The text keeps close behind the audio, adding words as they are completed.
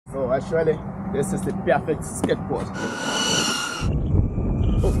So actually, this is the perfect skateboard.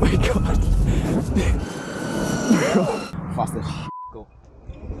 Oh my god. Fast as shit. Go.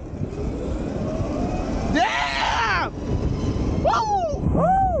 Damn! Woo! Woo!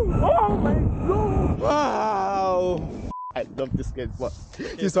 Oh my god! Wow! I love this skateboard.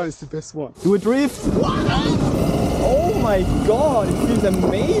 This one is the best one. Do a drift. Oh my god, it feels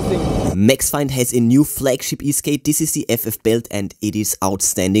amazing. Maxfind has a new flagship e-skate. This is the FF Belt and it is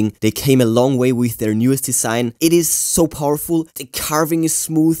outstanding. They came a long way with their newest design. It is so powerful. The carving is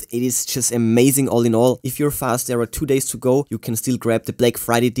smooth. It is just amazing all in all. If you're fast, there are 2 days to go. You can still grab the Black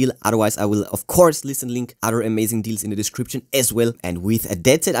Friday deal. Otherwise, I will of course list and link other amazing deals in the description as well. And with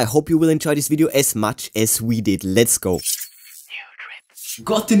that said, I hope you will enjoy this video as much as we did. Let's go.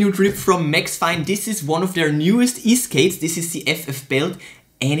 Got the new drip from Maxfind. This is one of their newest e-skates. This is the FF Belt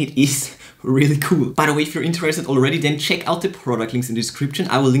and it is really cool. By the way, if you're interested already, then check out the product links in the description.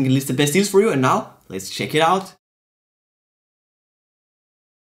 I will link and list the best deals for you. And now, let's check it out.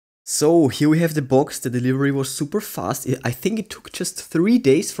 So here we have the box. The delivery was super fast. I think it took just 3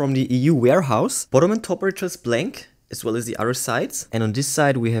 days from the EU warehouse. Bottom and top are just blank, as well as the other sides. And on this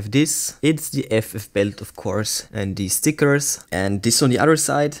side we have this. It's the FF Belt, of course, and the stickers, and this on the other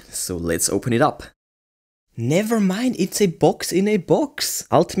side. So let's open it up. Never mind, it's a box in a box.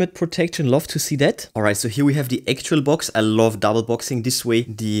 Ultimate protection, love to see that. Alright, so here we have the actual box. I love double boxing. This way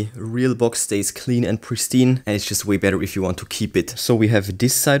the real box stays clean and pristine, and it's just way better if you want to keep it. So we have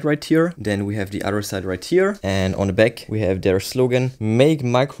this side right here, then we have the other side right here, and on the back we have their slogan, make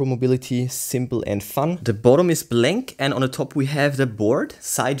micromobility simple and fun. The bottom is blank, and on the top we have the board,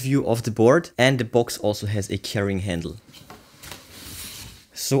 side view of the board, and the box also has a carrying handle.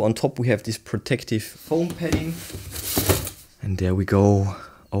 So on top we have this protective foam padding. And there we go.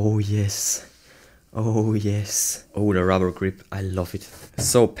 Oh yes. Oh yes. Oh, the rubber grip. I love it.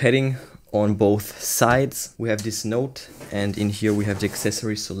 So padding on both sides. We have this note, and in here we have the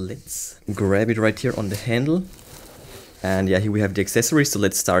accessories. So let's grab it right here on the handle. And yeah, here we have the accessories. So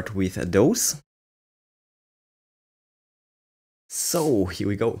let's start with those. So here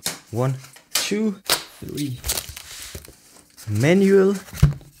we go. 1, 2, 3. Manual,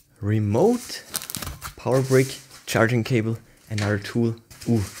 remote, power brick, charging cable, another tool.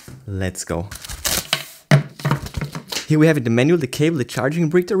 Ooh, let's go. Here we have it, the manual, the cable, the charging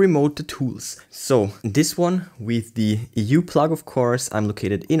brick, the remote, the tools. So this one with the EU plug, of course. I'm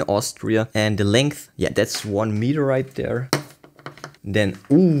located in Austria, and the length, yeah, that's 1 meter right there. Then,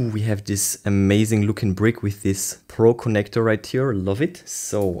 ooh, we have this amazing looking brick with this Pro connector right here. Love it.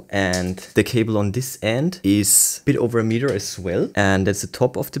 So, and the cable on this end is a bit over 1 meter as well. And that's the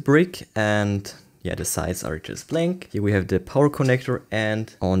top of the brick. And yeah, the sides are just blank. Here we have the power connector,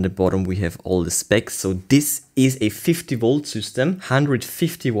 and on the bottom we have all the specs. So this is a 50 volt system,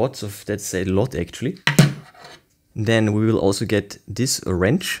 150 watts of, that's a lot actually. Then we will also get this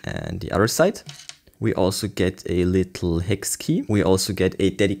wrench and the other side. We also get a little hex key. We also get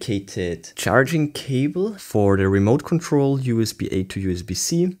a dedicated charging cable for the remote control, USB-A to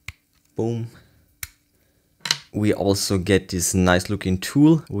USB-C. Boom. We also get this nice looking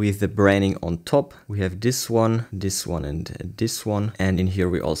tool with the branding on top. We have this one, and this one. And in here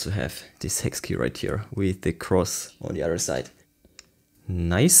we also have this hex key right here with the cross on the other side.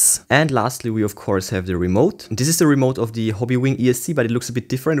 Nice. And lastly, we of course have the remote. This is the remote of the Hobbywing ESC, but it looks a bit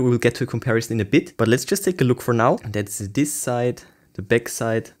different. We will get to a comparison in a bit, but let's just take a look for now. That's this side, the back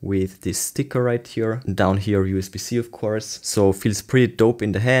side with this sticker right here. Down here, USB-C of course. So feels pretty dope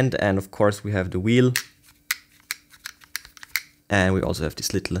in the hand. And of course we have the wheel. And we also have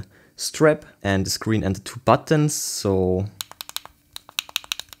this little strap and the screen and the 2 buttons. So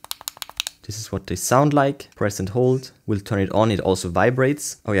this is what they sound like. Press and hold. We'll turn it on. It also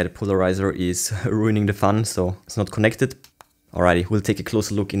vibrates. Oh yeah, the polarizer is ruining the fun, so it's not connected. Alrighty, we'll take a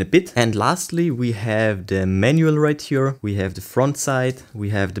closer look in a bit. And lastly, we have the manual right here. We have the front side. We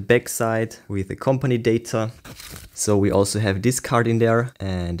have the back side with the company data. So we also have this card in there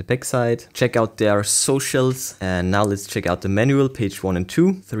and the back side. Check out their socials. And now let's check out the manual, page 1 and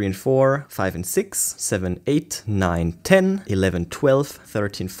 2, 3 and 4, 5 and 6, 7, 8, 9, 10, 11, 12,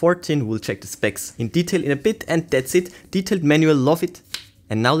 13, 14. We'll check the specs in detail in a bit, and that's it. Detailed manual, love it.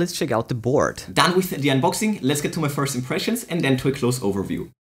 And now let's check out the board. Done with the unboxing, let's get to my first impressions and then to a close overview.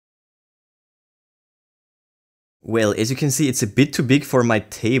 Well, as you can see, it's a bit too big for my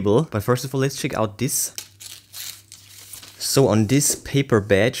table, but first of all, let's check out this. So on this paper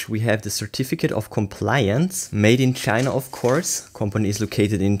badge, we have the certificate of compliance, made in China, of course. Company is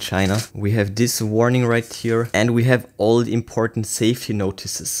located in China. We have this warning right here, and we have all the important safety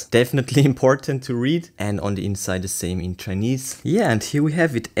notices. Definitely important to read, and on the inside the same in Chinese. Yeah, and here we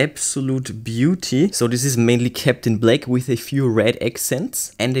have it, absolute beauty. So this is mainly kept in black with a few red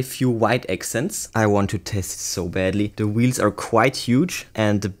accents and a few white accents. I want to test it so badly. The wheels are quite huge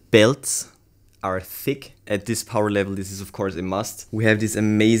and the belts are thick. At this power level, this is of course a must. We have this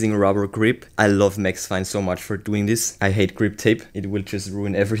amazing rubber grip. I love Maxfind so much for doing this. I hate grip tape. It will just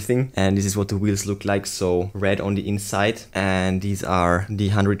ruin everything. And this is what the wheels look like. So red on the inside. And these are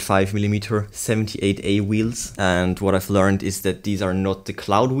the 105mm 78A wheels. And what I've learned is that these are not the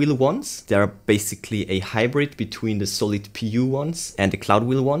cloud wheel ones. They are basically a hybrid between the solid PU ones and the cloud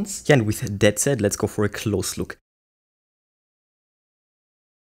wheel ones. Yeah, and with that said, let's go for a close look.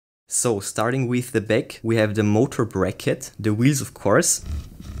 So starting with the back, we have the motor bracket, the wheels of course,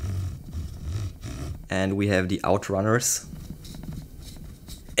 and we have the outrunners.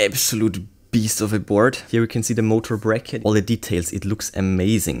 Absolute beast of a board. Here we can see the motor bracket, all the details, it looks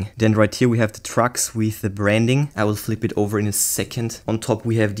amazing. Then right here we have the trucks with the branding. I will flip it over in a second. On top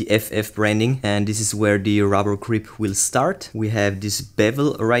we have the FF branding, and this is where the rubber grip will start. We have this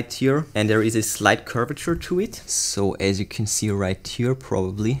bevel right here, and there is a slight curvature to it. So as you can see right here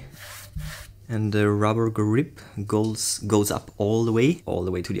probably. And the rubber grip goes up all the way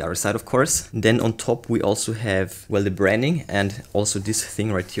to the other side, of course. Then on top we also have, well, the branding, and also this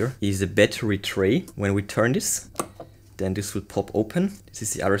thing right here is a battery tray. When we turn this, then this will pop open. This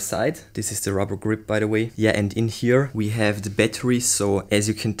is the other side. This is the rubber grip, by the way. Yeah, and in here we have the battery. So as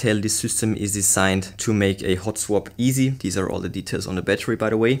you can tell, this system is designed to make a hot swap easy. These are all the details on the battery, by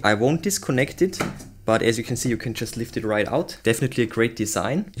the way. I won't disconnect it, but as you can see, you can just lift it right out. Definitely a great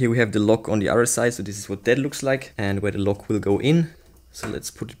design. Here we have the lock on the other side, so this is what that looks like, and where the lock will go in. So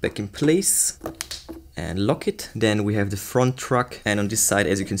let's put it back in place and lock it. Then we have the front truck, and on this side,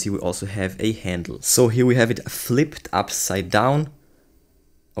 as you can see, we also have a handle. So here we have it flipped upside down.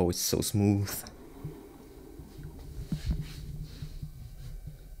 Oh, it's so smooth.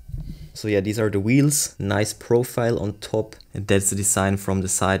 So yeah, these are the wheels. Nice profile on top, and that's the design from the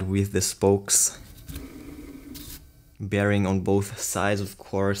side with the spokes. Bearing on both sides, of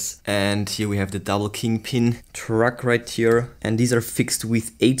course. And here we have the double kingpin truck right here, and these are fixed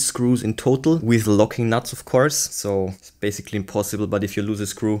with 8 screws in total with locking nuts, of course. So it's basically impossible, but if you lose a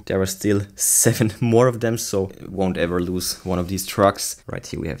screw, there are still 7 more of them, so you won't ever lose one of these trucks. Right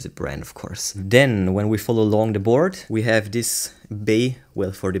here we have the brand, of course. Then when we follow along the board, we have this bay,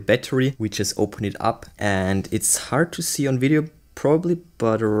 well, for the battery. We just open it up, and it's hard to see on video probably,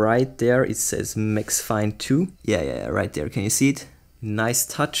 but right there it says Maxfind 2. Yeah, right there. Can you see it? Nice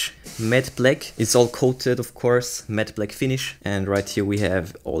touch. Matte black. It's all coated, of course. Matte black finish. And right here we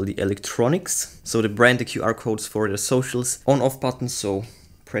have all the electronics. So the brand, the QR codes for the socials. On-off button. So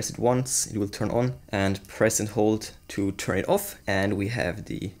press it once, it will turn on, and press and hold to turn it off. And we have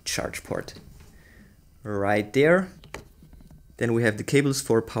the charge port right there. Then we have the cables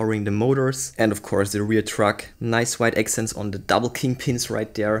for powering the motors, and of course the rear truck. Nice white accents on the double kingpins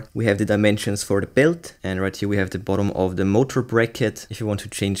right there. We have the dimensions for the belt, and right here we have the bottom of the motor bracket. If you want to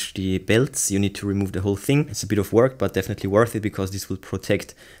change the belts, you need to remove the whole thing. It's a bit of work, but definitely worth it, because this will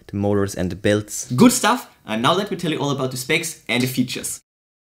protect the motors and the belts. Good stuff! And now let me tell you all about the specs and the features.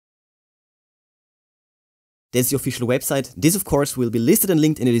 That's the official website. This, of course, will be listed and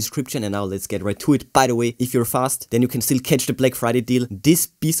linked in the description. And now let's get right to it. By the way, if you're fast, then you can still catch the Black Friday deal. This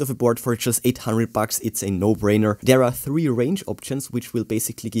beast of a board for just 800 bucks, it's a no-brainer. There are 3 range options, which will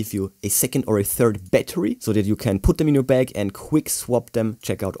basically give you a second or a third battery, so that you can put them in your bag and quick swap them.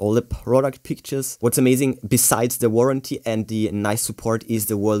 Check out all the product pictures. What's amazing, besides the warranty and the nice support, is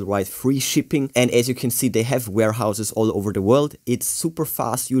the worldwide free shipping. And as you can see, they have warehouses all over the world. It's super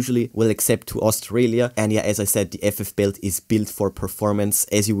fast usually, well, except to Australia. And yeah, as I said, the FF Belt is built for performance.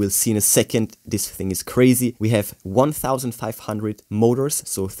 As you will see in a second, this thing is crazy. We have 1,500 motors,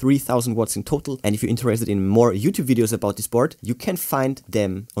 so 3,000 watts in total. And if you're interested in more YouTube videos about this board, you can find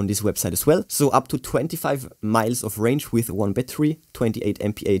them on this website as well. So up to 25 miles of range with 1 battery, 28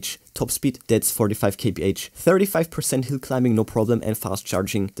 mph top speed, that's 45 kph, 35% hill climbing, no problem, and fast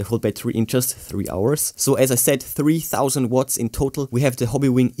charging the whole battery in just 3 hours. So as I said, 3,000 watts in total. We have the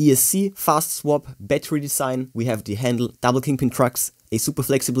Hobbywing ESC fast swap battery design. We have the handle, double kingpin trucks, a super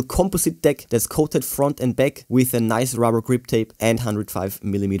flexible composite deck that's coated front and back with a nice rubber grip tape and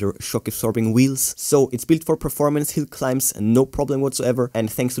 105mm shock absorbing wheels. So it's built for performance, hill climbs, no problem whatsoever.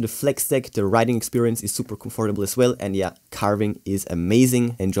 And thanks to the flex deck, the riding experience is super comfortable as well. And yeah, carving is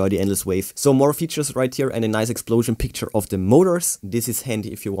amazing. Enjoy the endless wave. So more features right here and a nice explosion picture of the motors. This is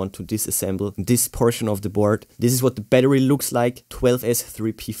handy if you want to disassemble this portion of the board. This is what the battery looks like.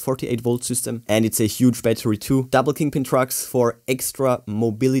 12S3P 48V system, and it's a huge battery too. Double kingpin trucks for extra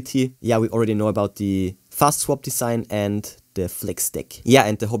mobility. Yeah, we already know about the fast swap design and the flex deck. Yeah,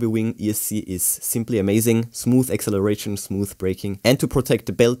 and the Hobbywing ESC is simply amazing. Smooth acceleration, smooth braking. And to protect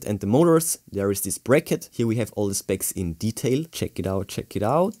the belt and the motors, there is this bracket. Here we have all the specs in detail. Check it out, check it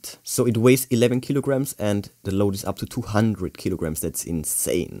out. So it weighs 11 kilograms and the load is up to 200 kilograms. That's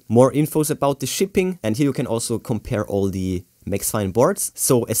insane. More infos about the shipping, and here you can also compare all the Maxfind boards.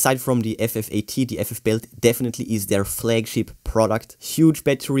 So aside from the FF.at, the FF Belt definitely is their flagship product. Huge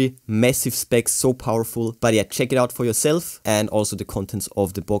battery, massive specs, so powerful. But yeah, check it out for yourself. And also the contents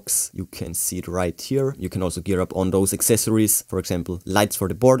of the box, you can see it right here. You can also gear up on those accessories, for example, lights for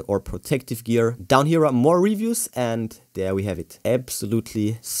the board or protective gear. Down here are more reviews, and there we have it.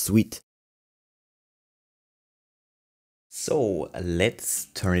 Absolutely sweet. So let's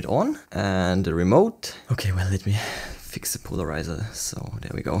turn it on, and the remote. Okay, well, let me fix the polarizer. So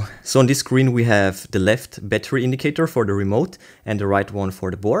there we go. So on this screen we have the left battery indicator for the remote and the right one for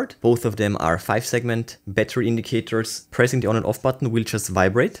the board. Both of them are 5-segment battery indicators. Pressing the on and off button will just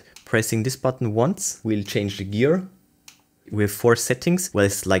vibrate. Pressing this button once will change the gear. We have 4 settings. Well,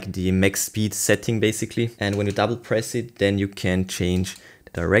 it's like the max speed setting basically. And when you double press it, then you can change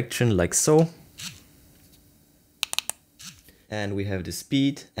the direction like so. And we have the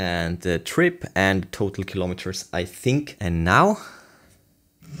speed and the trip and total kilometers, I think. And now...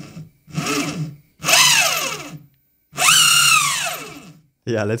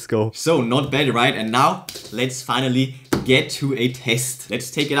 yeah, let's go. So not bad, right? And now let's finally get to a test.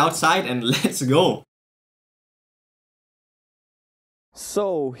 Let's take it outside and let's go.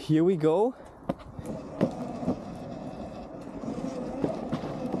 So here we go.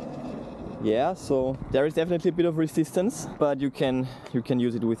 Yeah, so there is definitely a bit of resistance, but you can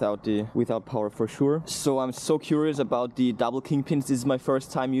use it without power for sure. So I'm so curious about the double kingpins. This is my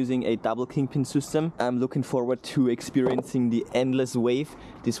first time using a double kingpin system. I'm looking forward to experiencing the endless wave.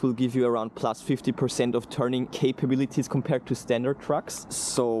 This will give you around plus 50% of turning capabilities compared to standard trucks.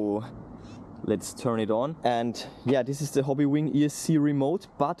 So let's turn it on. And yeah, this is the Hobbywing ESC remote,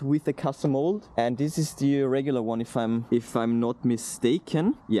 but with a custom mold. And this is the regular one, if I'm not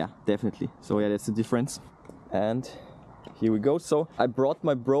mistaken. Yeah, definitely. So yeah, that's the difference. And here we go. So I brought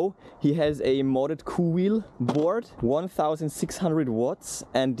my bro. He has a modded Q-wheel board, 1600 watts,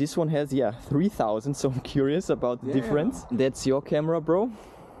 and this one has 3000. So I'm curious about the difference. That's your camera, bro.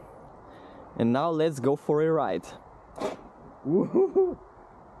 And now let's go for a ride. Woohoo!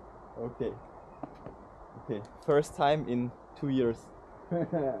 Okay. Okay, first time in 2 years.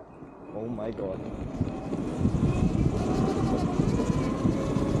 Oh my god.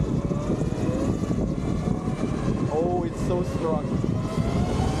 Oh, it's so strong.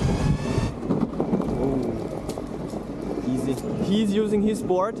 Oh, easy. He's using his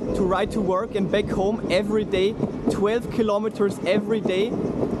board to ride to work and back home every day, 12 kilometers every day.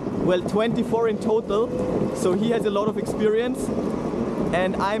 Well, 24 in total. So he has a lot of experience.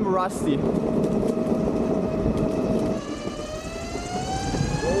 And I'm rusty.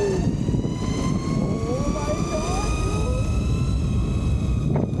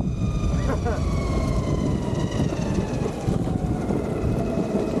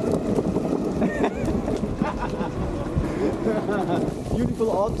 Beautiful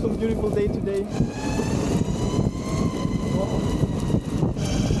autumn, beautiful day today.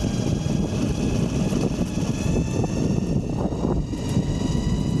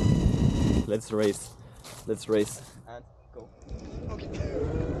 Let's race. Let's race. And go. Okay.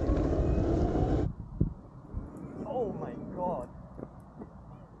 Oh my god.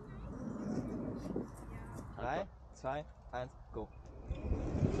 3, 2, 1, go.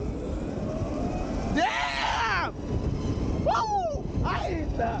 Damn! Woo!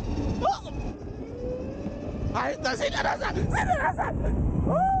 Alter! Oh! Alter, seht ihr das an? Seht ihr das an?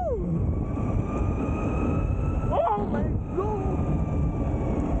 Oh! Oh mein Gott!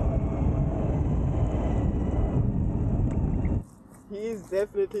 He is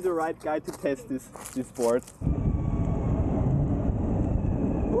definitely the right guy to test this board.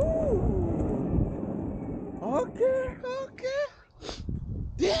 Okay, okay.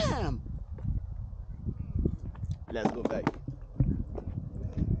 Damn! Let's go back.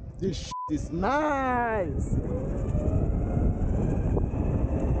 This shit is nice!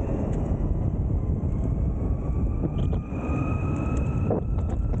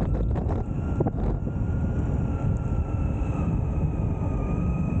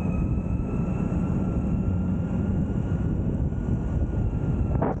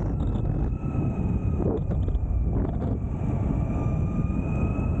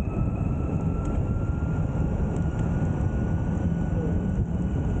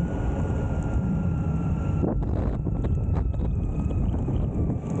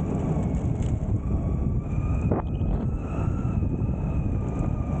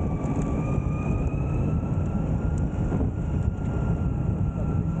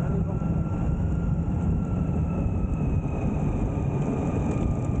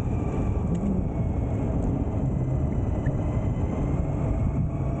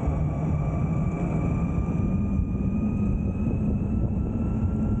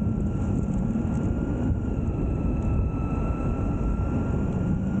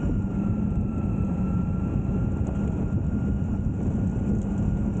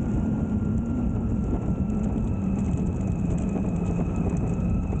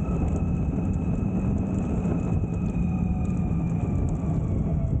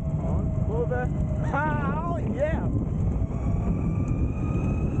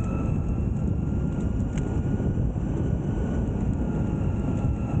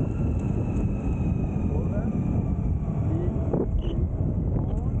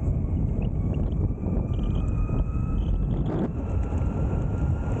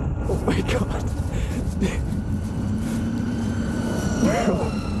 my god.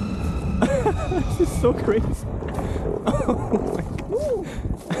 This is so crazy. Oh my god.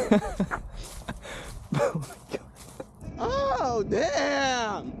 Oh my god. Oh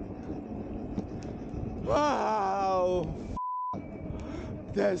damn! Wow!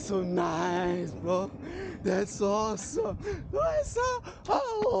 That's so nice, bro. That's awesome. That's so.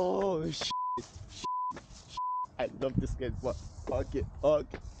 Oh shit! I love this skateboard. Okay,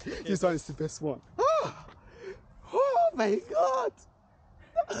 okay. This one is the best one. Oh, oh my god!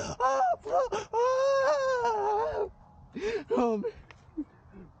 Oh, bro. Oh, oh man.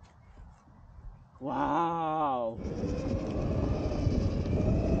 Wow!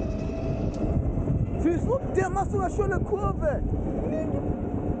 Fiz o tempo, mas tu achou le cour, velho.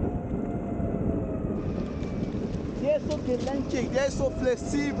 They're so dynamic, they're so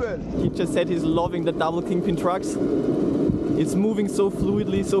flexible. He just said he's loving the double kingpin trucks. It's moving so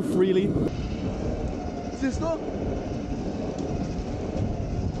fluidly, so freely. Siehst du?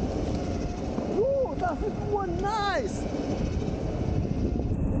 Oh, das ist nur nice.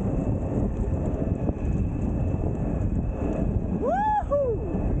 Woohoo!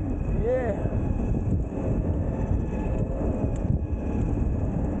 Yeah.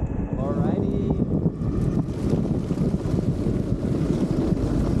 Alrighty.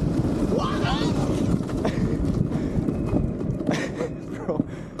 Bro,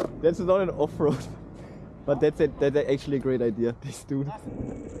 that's not an off-road, but that's actually a great idea. This dude.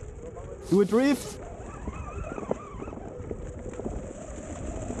 Do a drift.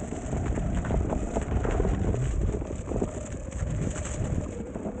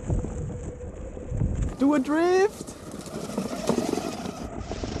 Do a drift.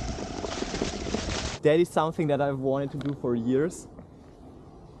 That is something that I've wanted to do for years.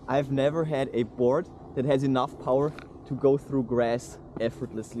 I've never had a board that has enough power to go through grass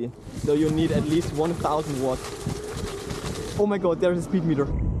effortlessly. So you need at least 1000 watts. Oh my god, there's a speed meter.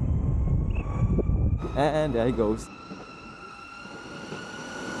 And there he goes.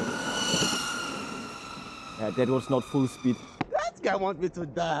 Yeah, that was not full speed. That guy wants me to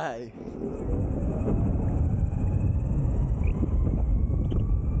die.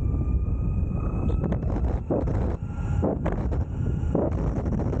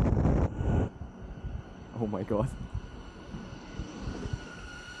 Oh my god.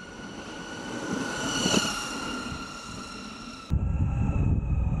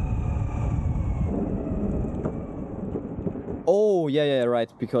 Oh yeah, right,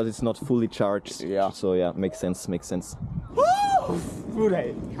 because it's not fully charged. Yeah. So yeah, makes sense, makes sense. Woo!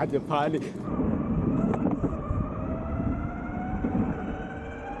 Bruder, ich hatte Panik.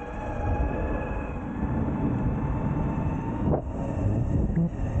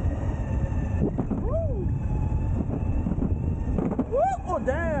 Oh,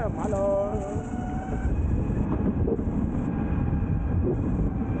 damn, hello.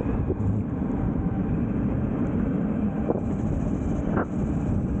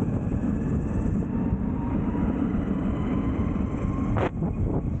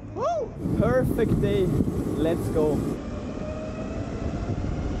 Perfect day. Let's go.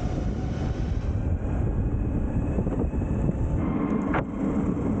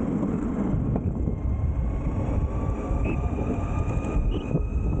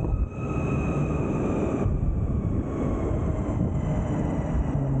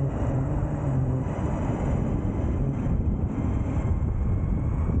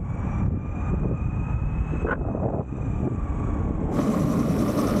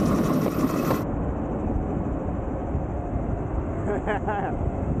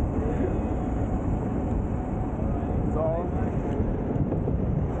 So,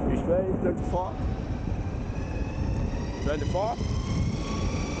 ich will 24. 24.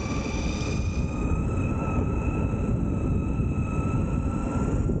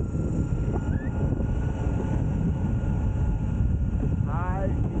 High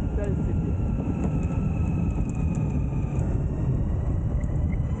intensity.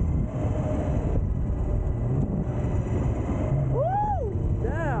 Woo!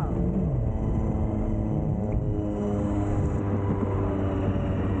 Damn!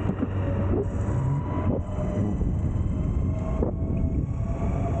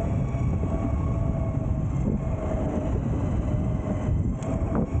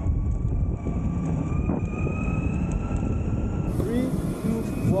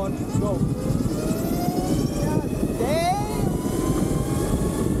 Go. Damn.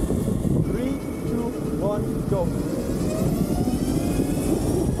 3, 2, 1, go.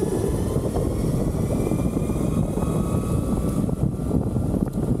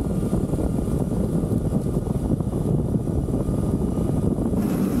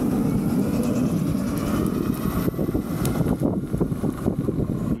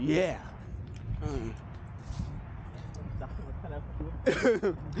 Yeah.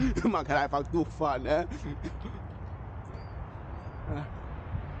 Man kan einfach durchfahren, ne?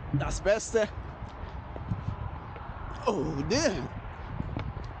 Das Beste. Oh, damn.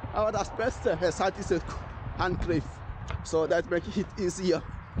 Aber das Beste, es hat diesen Handgriff. So that makes it easier.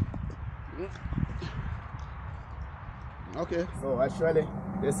 Okay, so actually,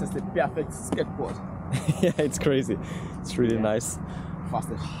 this is the perfect skateboard. Yeah, it's crazy. It's really nice. Fast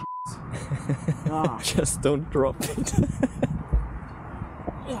as shit. Just don't drop it.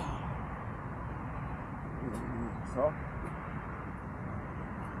 So,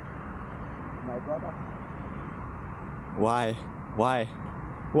 my brother. Why? Why?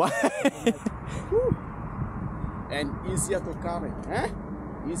 And easier to carry, eh?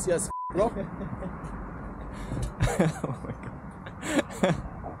 Easier as bro. Oh my god.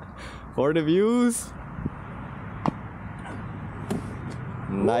 For the views.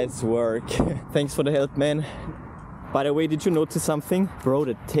 Nice work. Thanks for the help, man. By the way, did you notice something? Bro,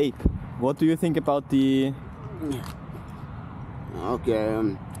 the tape. What do you think about the...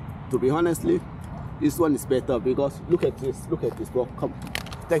 Okay, to be honestly, this one is better because look at this, bro. Come,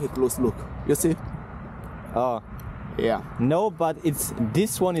 take a close look. You see? Oh. Yeah. No, but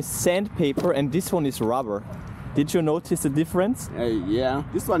this one is sandpaper and this one is rubber. Did you notice the difference? Yeah,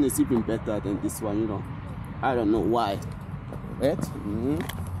 this one is even better than this one, you know. I don't know why. Wait.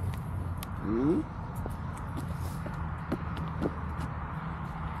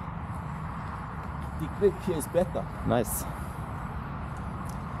 The grip here is better. Nice.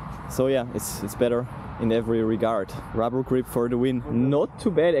 So yeah, it's better in every regard. Rubber grip for the win. Not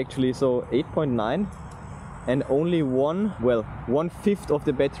too bad actually, so 8.9 and only 1/5 of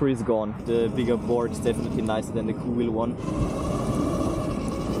the battery is gone. The bigger board is definitely nicer than the cool wheel one.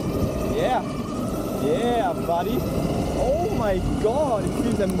 Yeah, yeah buddy. Oh my god, it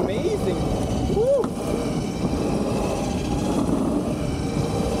feels amazing. Woo.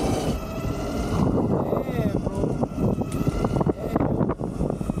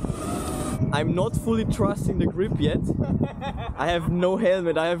 I'm not fully trusting the grip yet. I have no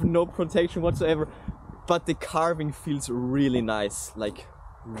helmet, I have no protection whatsoever. But the carving feels really nice, like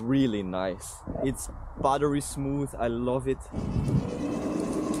really nice. It's buttery smooth, I love it.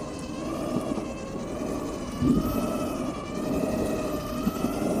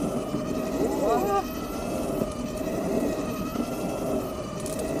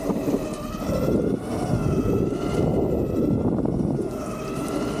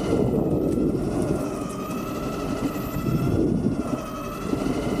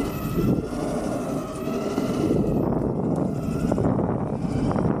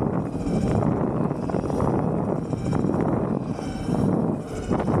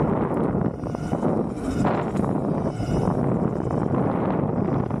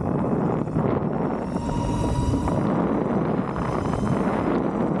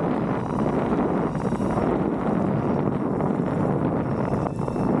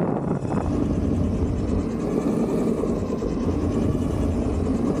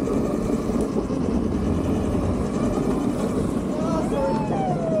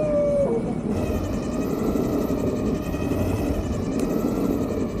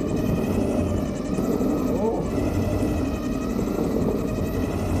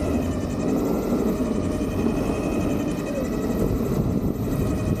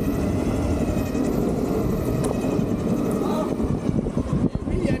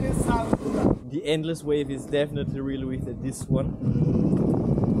 The endless wave is definitely really with this one.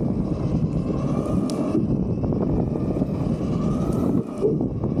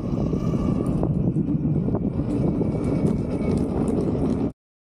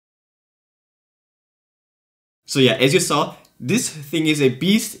 So yeah, as you saw, this thing is a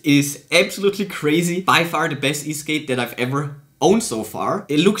beast. It is absolutely crazy. By far the best e-skate that I've ever owned so far.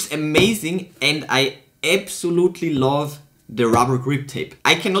 It looks amazing and I absolutely love the rubber grip tape.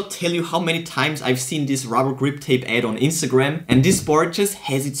 I cannot tell you how many times I've seen this rubber grip tape ad on Instagram, and this board just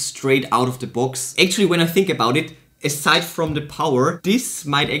has it straight out of the box. Actually, when I think about it, aside from the power, this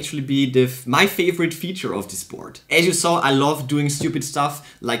might actually be my favorite feature of this board. As you saw, I love doing stupid stuff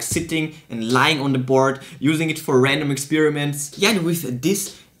like sitting and lying on the board, using it for random experiments. Yeah, and with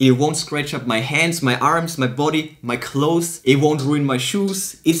this, it won't scratch up my hands, my arms, my body, my clothes. It won't ruin my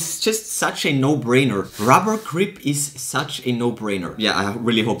shoes. It's just such a no-brainer. Rubber grip is such a no-brainer. Yeah, I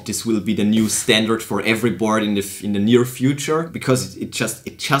really hope this will be the new standard for every board in the near future, because it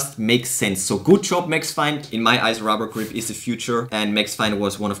just makes sense. So good job, Maxfind. In my eyes, rubber grip is the future, and Maxfind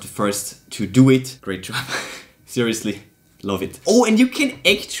was one of the first to do it. Great job. Seriously, love it. Oh, and you can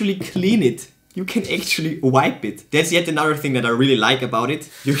actually clean it. you can actually wipe it. That's yet another thing that I really like about it.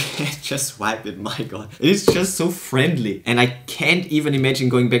 You can just wipe it, my god. It is just so friendly. And I can't even imagine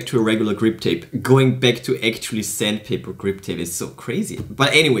going back to a regular grip tape. Going back to actually sandpaper grip tape is so crazy.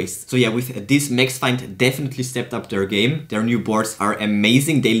 But anyways, so yeah, with this, Maxfind definitely stepped up their game. Their new boards are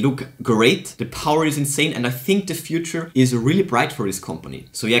amazing. They look great. The power is insane. And I think the future is really bright for this company.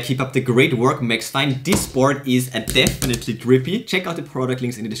 So yeah, keep up the great work, Maxfind. This board is definitely drippy. Check out the product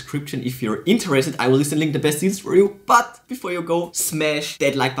links in the description if you're interested. I will list and link the best deals for you. But before you go, smash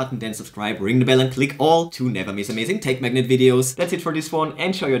that like button, then subscribe, ring the bell and click all to never miss amazing TechMagnet videos. That's it for this one.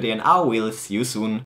 Enjoy your day and I will see you soon.